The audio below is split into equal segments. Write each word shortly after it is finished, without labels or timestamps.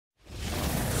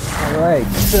Alright,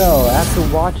 so after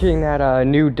watching that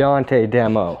new Dante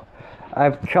demo,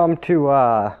 I've come to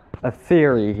a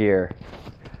theory here.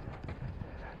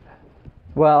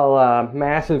 Well,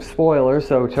 massive spoiler,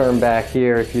 so turn back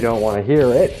here if you don't want to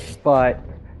hear it, but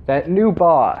that new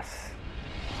boss,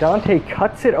 Dante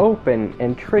cuts it open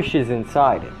and Trish is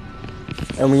inside it.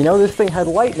 And we know this thing had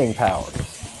lightning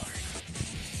powers.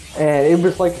 And it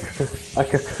was like a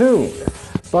cocoon,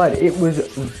 but it was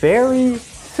very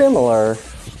similar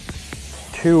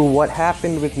to what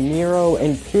happened with Nero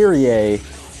and Kyrie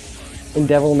in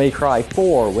Devil May Cry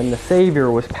 4 when the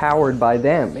Savior was powered by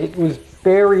them. It was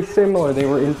very similar. They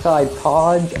were inside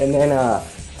pods and then,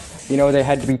 they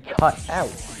had to be cut out.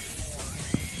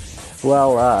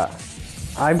 Well,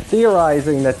 I'm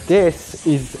theorizing that this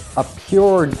is a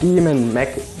pure demon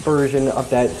version of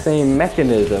that same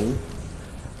mechanism,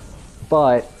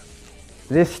 but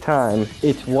this time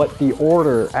it's what the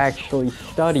Order actually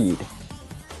studied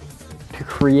to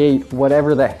create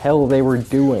whatever the hell they were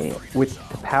doing with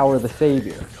the power of the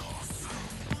Savior.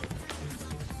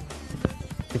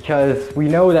 Because we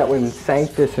know that when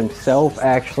Sanctus himself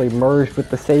actually merged with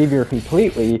the Savior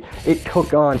completely, it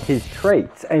took on his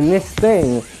traits. And this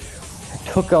thing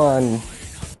took on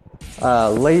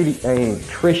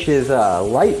Trish's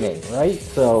lightning, right?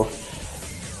 So,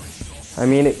 I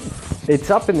mean, it's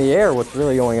up in the air what's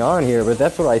really going on here, but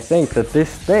that's what I think, that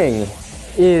this thing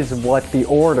is what the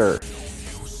Order,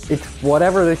 it's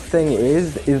whatever this thing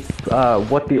is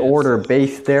what the Order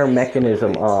based their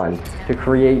mechanism on to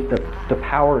create the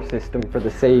power system for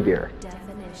the Savior.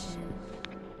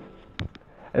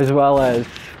 As well as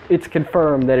it's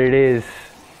confirmed that it is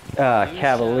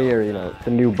Cavalier, it's a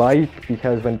new bike,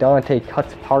 because when Dante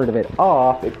cuts part of it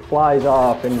off, it flies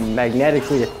off and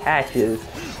magnetically attaches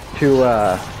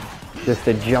to just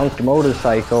a junked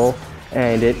motorcycle,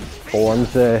 and it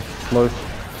forms the most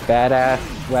badass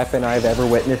weapon I've ever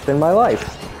witnessed in my life.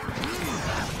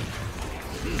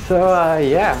 So,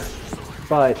 yeah.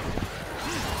 But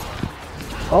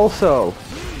also,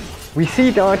 we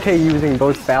see Dante using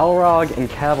both Balrog and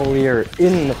Cavalier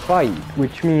in the fight,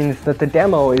 which means that the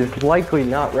demo is likely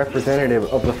not representative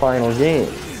of the final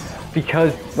game.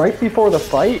 Because right before the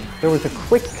fight, there was a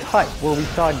quick cut where we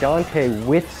saw Dante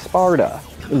with Sparta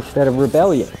instead of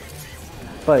Rebellion.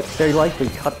 But they likely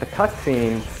cut the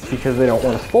cutscene because they don't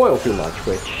want to spoil too much,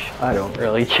 which I don't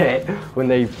really get when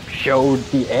they showed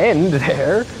the end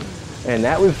there. And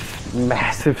that was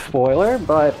massive spoiler,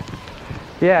 but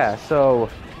yeah, so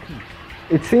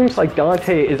it seems like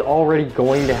Dante is already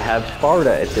going to have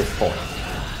Sparta at this point.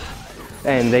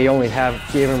 And they only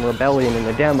gave him Rebellion in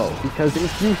the demo, because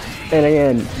if you, and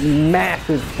again,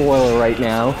 massive spoiler right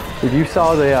now, if you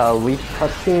saw the leaked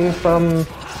cutscene from,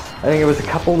 I think it was a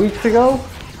couple weeks ago,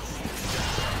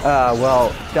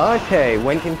 well, Dante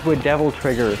went into a devil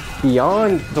trigger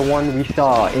beyond the one we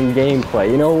saw in gameplay.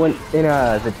 You know, when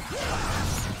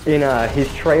in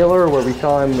his trailer where we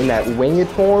saw him in that winged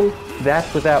form,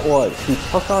 that's what that was. He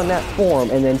took on that form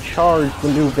and then charged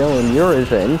the new villain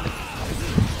Urizen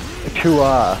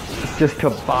to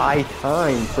buy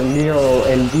time for Nero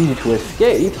and Dee to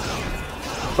escape.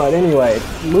 But anyway,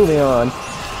 moving on.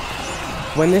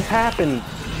 When this happened,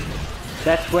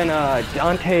 that's when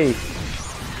Dante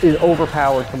is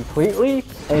overpowered completely,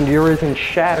 and Urizen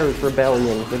shatters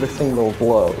Rebellion with a single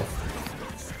blow.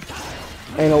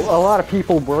 And a lot of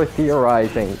people were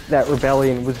theorizing that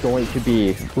Rebellion was going to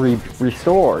be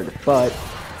restored, but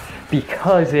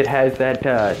because it has that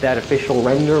official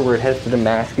render where it has the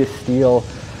Damascus steel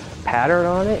pattern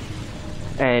on it,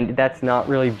 and that's not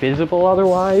really visible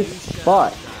otherwise,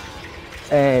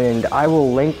 and I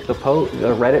will link the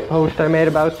Reddit post I made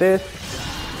about this,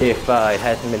 if it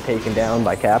hasn't been taken down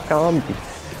by Capcom,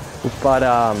 but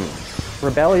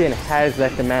Rebellion has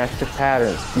that Damascus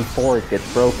pattern before it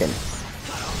gets broken.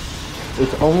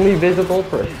 It's only visible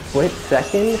for a split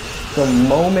second the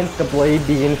moment the blade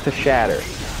begins to shatter.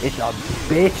 It's a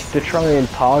bitch to try and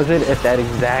pause it at that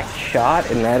exact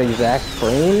shot in that exact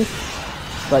frame,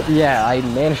 but yeah, I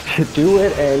managed to do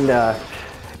it, and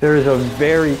there is a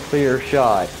very clear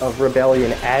shot of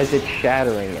Rebellion as it's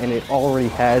shattering, and it already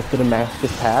has the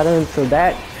Damascus pattern, so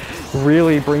that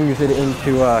really brings it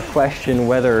into question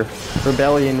whether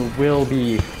Rebellion will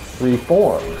be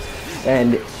reformed.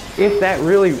 And if that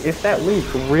leak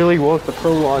really was the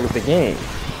prologue of the game,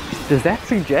 does that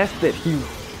suggest that he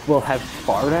will have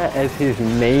Sparta as his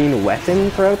main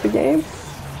weapon throughout the game?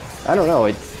 I don't know,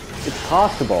 it's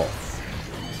possible.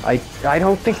 I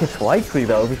don't think it's likely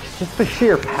though, because just the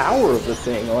sheer power of the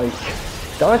thing, like,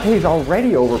 Dante's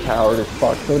already overpowered as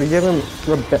fuck, so to give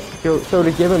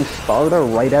him Sparta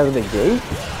right out of the gate,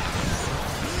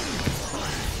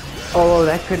 although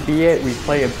that could be it. We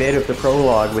play a bit of the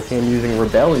prologue with him using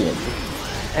Rebellion.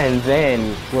 And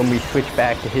then, when we switch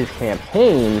back to his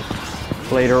campaign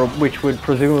later, which would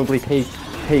presumably take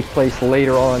place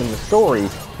later on in the story,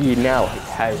 he now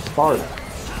has Sparta.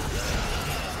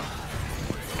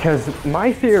 Because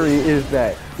my theory is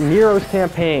that Nero's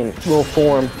campaign will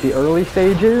form the early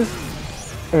stages,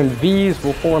 and V's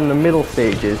will form the middle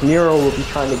stages. Nero will be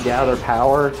trying to gather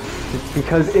power,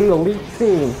 because in the leaked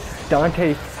scene,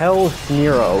 Dante tells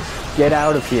Nero, "Get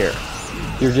out of here.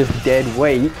 You're just dead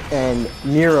weight," and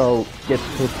Nero gets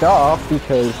pissed off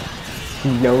because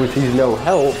he knows he's no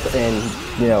help, and,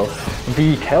 you know,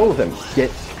 V tells him,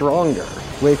 "Get stronger,"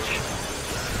 which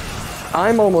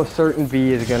I'm almost certain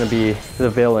V is going to be the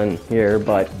villain here,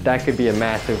 but that could be a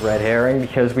massive red herring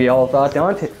because we all thought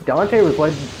Dante was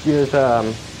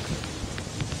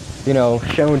you know,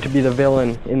 shown to be the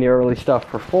villain in the early stuff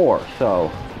for 4,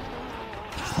 so.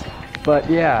 But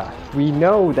yeah, we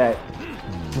know that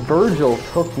Virgil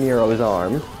took Nero's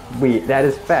arm. That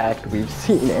is fact, we've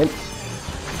seen it.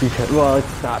 Because, well,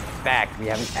 it's not fact, we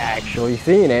haven't actually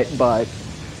seen it, but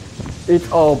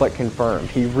it's all but confirmed.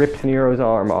 He rips Nero's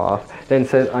arm off, then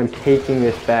says, "I'm taking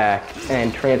this back,"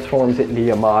 and transforms it into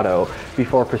Yamato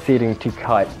before proceeding to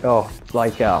cut,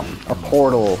 like a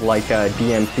portal like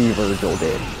DMC Virgil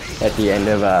did at the end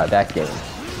of that game.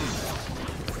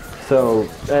 So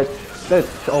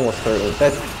that's almost certain.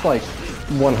 That's like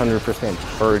 100%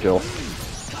 Virgil.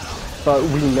 But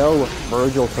we know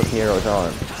Virgil took Nero's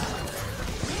arm.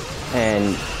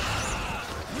 And,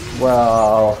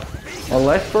 well,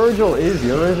 unless Virgil is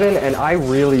Urizen, and I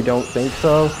really don't think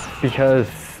so, because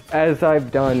as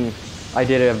I've done, I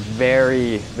did a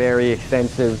very, very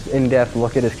extensive, in-depth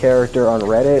look at his character on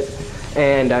Reddit,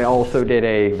 and I also did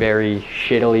a very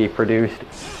shittily produced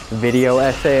video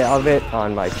essay of it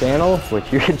on my channel,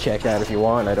 which you can check out if you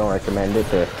want. I don't recommend it.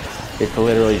 It's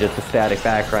literally just a static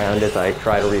background as I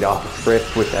try to read off a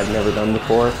script, which I've never done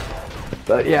before.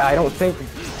 But yeah,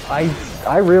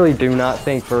 I really do not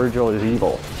think Virgil is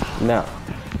evil. No.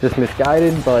 Just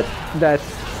misguided, but that's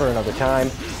for another time.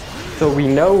 So we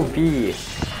know V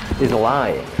is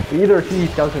lying. Either he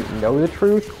doesn't know the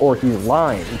truth or he's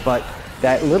lying, but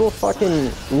that little fucking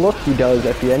look he does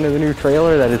at the end of the new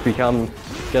trailer that has become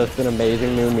just an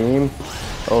amazing new meme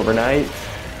overnight,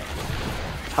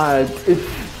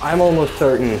 I'm almost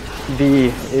certain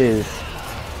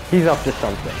he's up to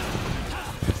something.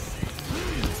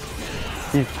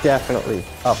 He's definitely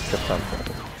up to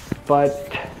something.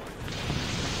 But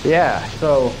yeah,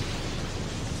 so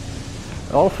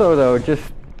also though, just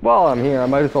while I'm here, I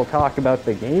might as well talk about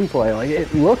the gameplay. Like,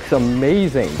 it looks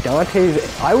amazing.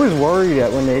 I was worried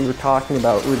that when they were talking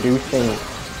about reducing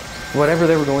whatever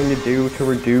they were going to do to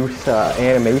reduce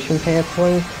animation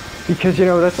canceling, because, you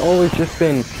know, that's always just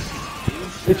been,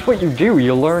 it's what you do.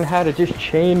 You learn how to just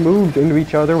chain moves into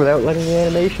each other without letting the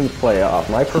animations play off.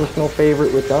 My personal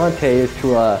favorite with Dante is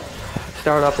to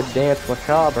start up a Dance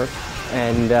Macabre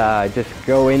and just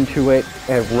go into it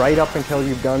right up until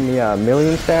you've done the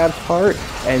million stabs part,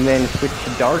 and then switch to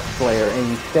Dark Slayer,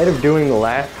 and instead of doing the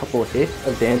last couple of hits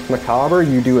of Dance Macabre,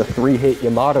 you do a 3-hit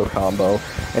Yamato combo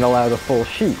and allow the full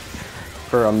sheet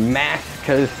for a mass,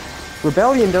 because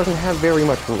Rebellion doesn't have very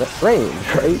much range,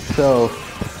 right? So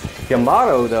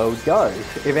Yamato, though, does.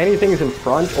 If anything's in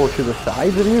front or to the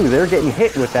sides of you, they're getting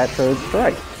hit with that third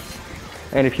strike.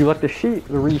 And if you let the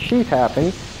resheath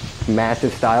happen,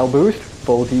 massive style boost,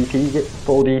 full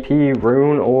DT,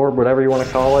 rune, orb, whatever you want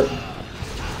to call it.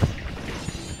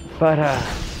 But,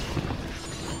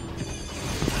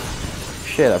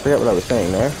 shit, I forget what I was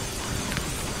saying there.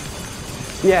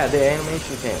 Yeah, the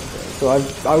animation canceling. So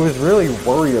I was really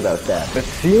worried about that. But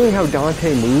seeing how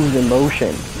Dante moves in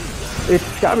motion,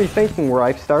 it's got me thinking where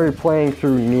I've started playing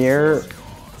through Nier,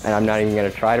 and I'm not even going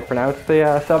to try to pronounce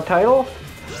the subtitle,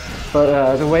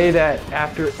 but the way that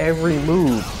after every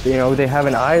move, you know, they have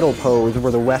an idle pose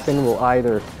where the weapon will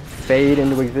either fade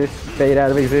out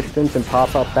of existence and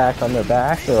pop up back on their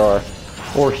back,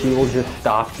 or she will just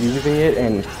stop using it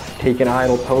and take an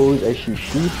idle pose as she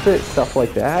sheaths it, stuff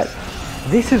like that.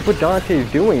 This is what Dante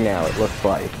is doing now, it looks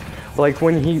like. Like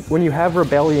when you have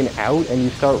Rebellion out and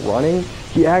you start running,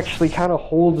 he actually kind of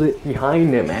holds it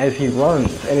behind him as he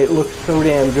runs, and it looks so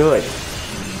damn good.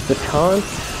 The taunt,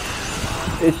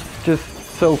 it's just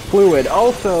so fluid.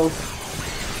 Also,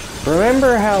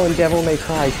 remember how in Devil May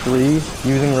Cry 3,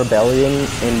 using Rebellion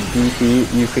and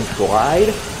DP, you could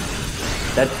glide?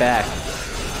 That's back.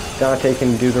 Dante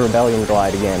can do the Rebellion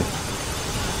glide again.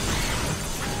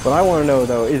 What I want to know,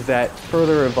 though, is that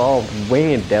further evolved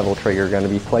winged Devil Trigger going to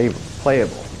be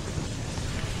playable?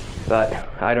 But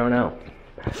I don't know.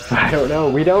 I don't know.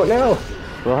 We don't know.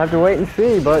 we'll have to wait and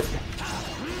see, but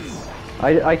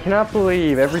I cannot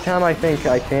believe every time I think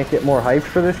I can't get more hyped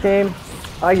for this game,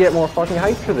 I get more fucking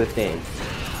hyped for this game.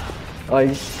 Like,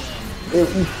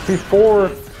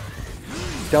 before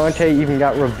Dante even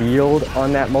got revealed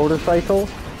on that motorcycle,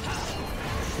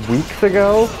 weeks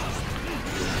ago,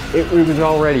 it was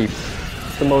already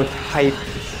the most hyped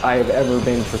I've ever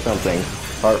been for something,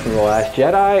 apart from The Last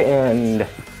Jedi, and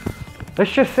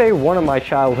let's just say one of my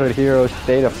childhood heroes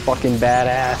stayed a fucking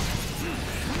badass.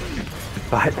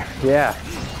 But, yeah.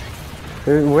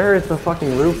 Where is the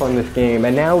fucking roof on this game?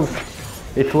 And now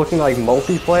it's looking like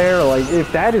multiplayer. Like,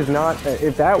 if that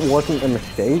wasn't a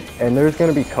mistake, and there's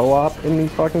gonna be co-op in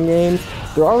these fucking games,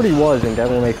 there already was in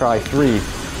Devil May Cry 3,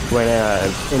 when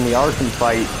in the Arkham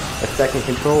fight, a second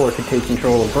controller could take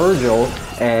control of Virgil,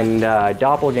 and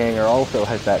Doppelganger also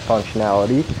has that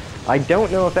functionality. I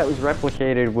don't know if that was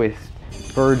replicated with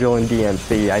Virgil and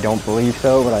DMC. I don't believe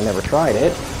so, but I never tried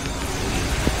it.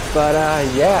 But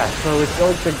yeah, so it's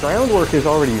like the groundwork is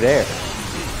already there.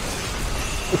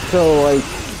 So like,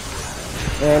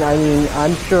 and I mean,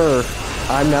 I'm sure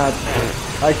I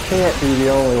can't be the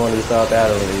only one who thought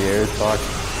that over the years. Fuck,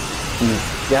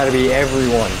 gotta be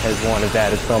everyone has wanted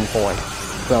that at some point.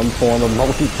 Some form of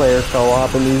multiplayer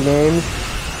co-op in these games.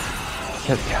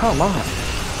 Because come on,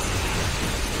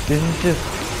 this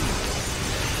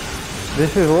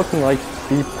is looking like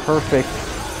the perfect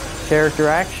character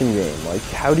action game. Like,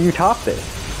 how do you top this?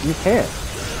 You can't.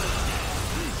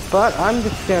 But I'm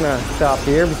just gonna stop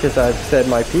here because I've said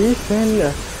my piece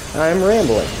and I'm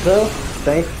rambling. So,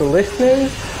 thanks for listening,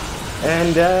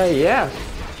 and yeah.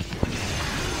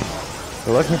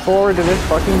 Looking forward to this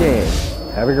fucking game.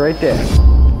 Have a great day.